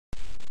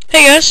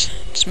Hey guys,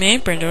 it's me,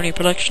 Brandonia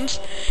Productions,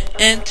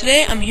 and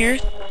today I'm here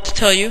to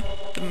tell you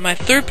my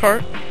third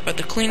part about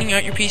the cleaning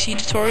out your PC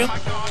tutorial.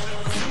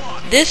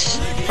 This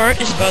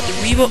part is about the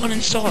Revo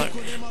uninstaller,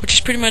 which is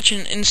pretty much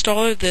an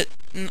installer that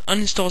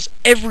uninstalls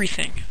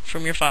everything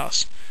from your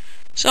files.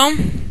 So,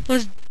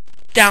 let's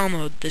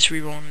download this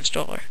Revo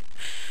uninstaller.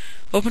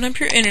 Open up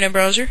your internet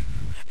browser.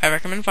 I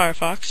recommend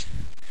Firefox.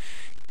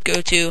 Go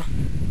to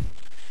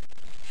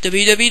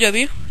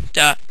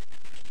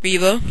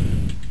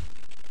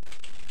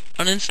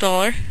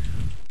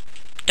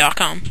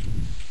www.revo-uninstaller.com.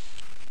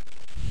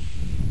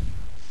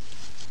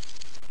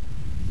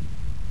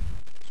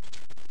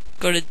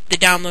 Go to the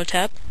download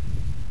tab,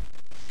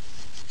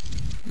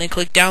 then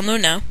click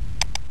download now.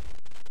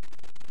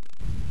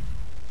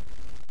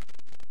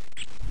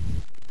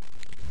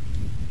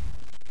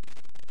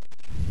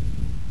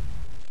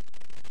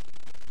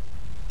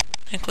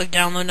 And click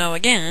download now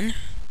again.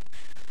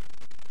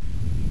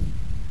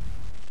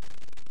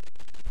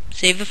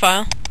 Save the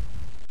file.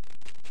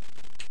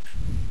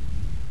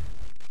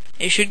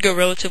 It should go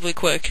relatively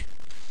quick.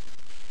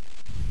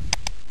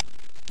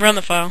 Run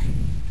the file.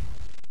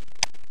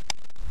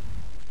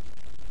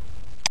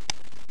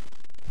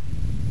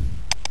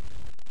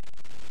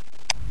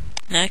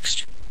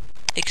 Next.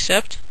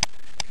 Accept.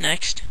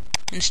 Next.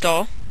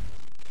 Install.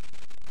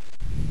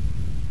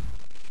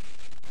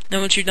 Then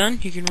once you're done,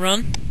 you can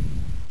run.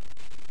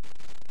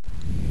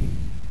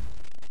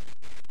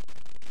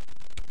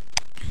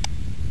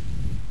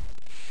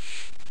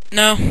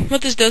 Now,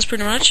 what this does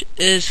pretty much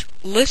is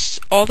lists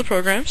all the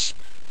programs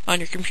on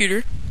your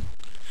computer.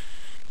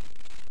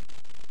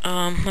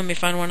 Let me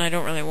find one I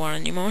don't really want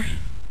anymore,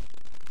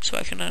 so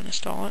I can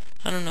uninstall it.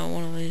 I don't know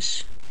what one of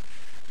these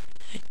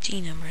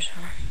ID numbers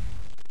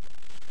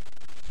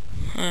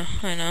are.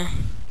 I know.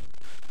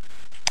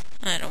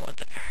 I know what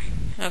they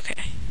are.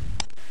 Okay.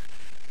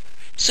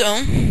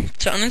 So,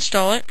 to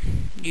uninstall it,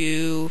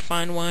 you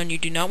find one you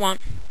do not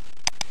want.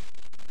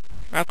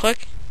 Right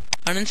click,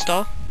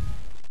 uninstall.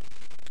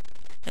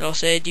 It'll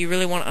say, do you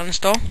really want to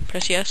uninstall?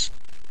 Press yes.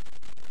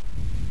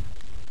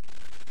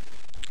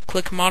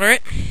 Click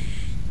moderate.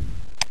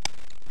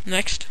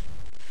 Next.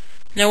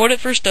 Now what it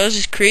first does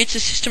is creates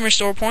a system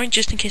restore point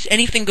just in case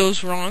anything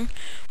goes wrong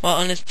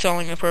while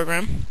uninstalling the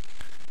program.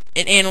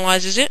 It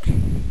analyzes it.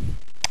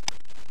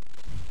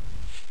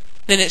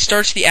 Then it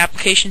starts the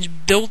application's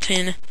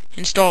built-in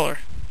installer.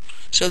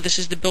 So this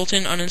is the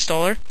built-in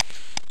uninstaller.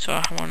 So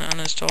I want to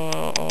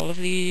uninstall all of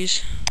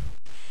these.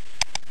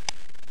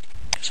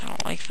 I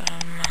don't like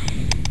them.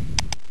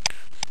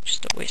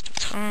 Just a waste of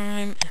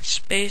time and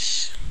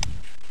space.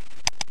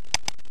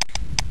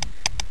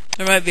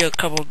 There might be a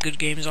couple of good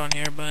games on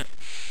here, but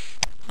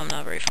I'm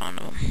not very fond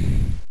of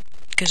them.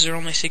 Because they're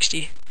only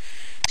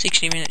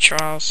 60-minute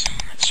trials.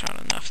 That's not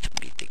enough to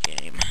beat the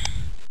game.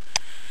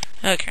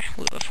 Okay,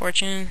 Wheel of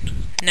Fortune.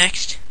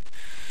 Next.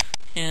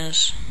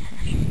 Yes.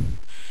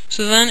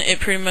 So then it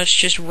pretty much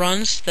just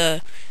runs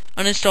the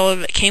uninstaller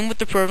that came with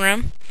the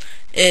program.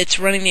 It's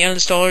running the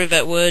uninstaller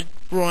that would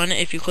run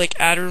if you click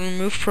add or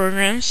remove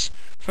programs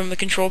from the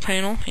control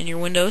panel in your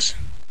Windows.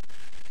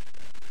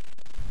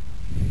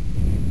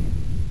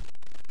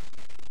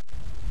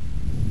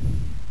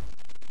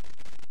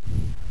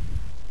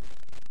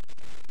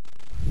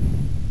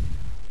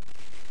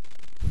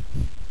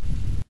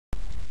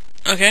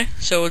 Okay,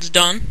 so it's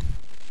done.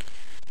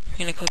 I'm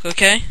gonna click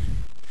OK.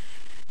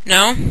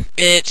 Now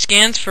it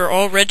scans for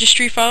all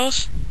registry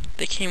files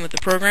that came with the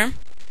program.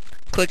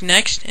 Click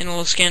next and it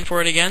will scan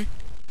for it again.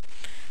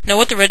 Now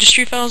what the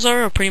registry files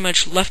are pretty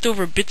much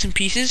leftover bits and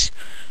pieces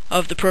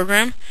of the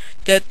program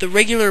that the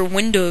regular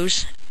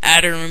Windows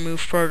add or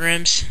remove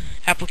programs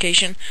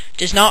application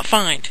does not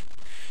find.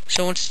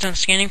 So once it's done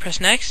scanning, press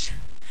next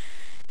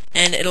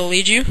and it'll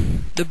lead you.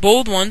 The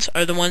bold ones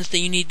are the ones that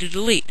you need to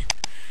delete.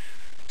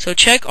 So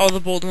check all the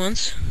bold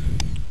ones.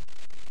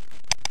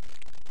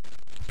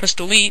 Press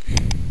delete.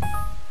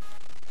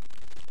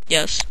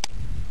 Yes.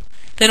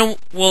 Then it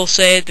will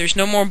say there's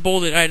no more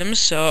bolded items,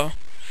 so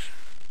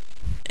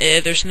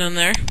there's none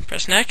there.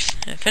 Press next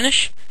and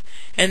finish.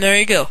 And there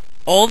you go.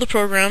 All the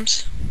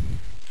programs,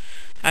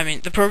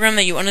 the program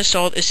that you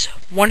uninstalled is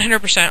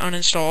 100%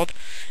 uninstalled,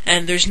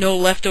 and there's no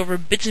leftover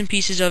bits and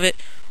pieces of it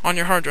on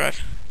your hard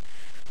drive.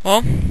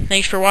 Well,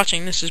 thanks for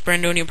watching. This is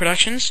Brandonia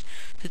Productions,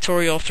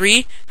 tutorial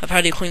 3 of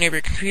how to clean up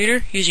your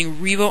computer using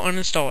Revo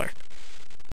uninstaller.